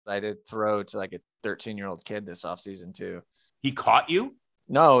I did throw to like a 13-year-old kid this offseason too. He caught you?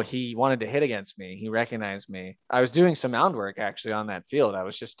 No, he wanted to hit against me. He recognized me. I was doing some mound work actually on that field. I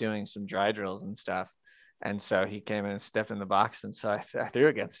was just doing some dry drills and stuff. And so he came in and stepped in the box. And so I threw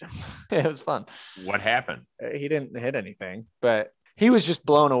against him. It was fun. What happened? He didn't hit anything, but he was just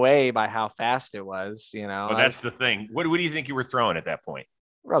blown away by how fast it was. Well, I was that's the thing. What do you think you were throwing at that point?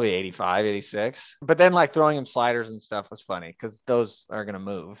 probably 85, 86. But then like throwing him sliders and stuff was funny because those are going to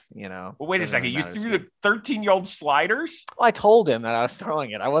move. Well, wait a Doesn't second. really You matter. threw the 13-year-old sliders? Well, I told him that I was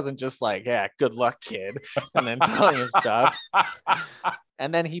throwing it. I wasn't just like, yeah, good luck, kid, and then throwing him stuff.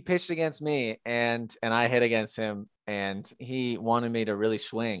 And then he pitched against me and I hit against him and he wanted me to really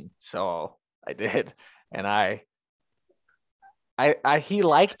swing. So I did. And he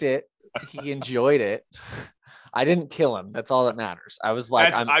liked it. He enjoyed it. I didn't kill him. That's all that matters. I was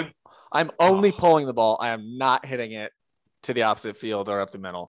like, I'm only pulling the ball. I am not hitting it to the opposite field or up the middle.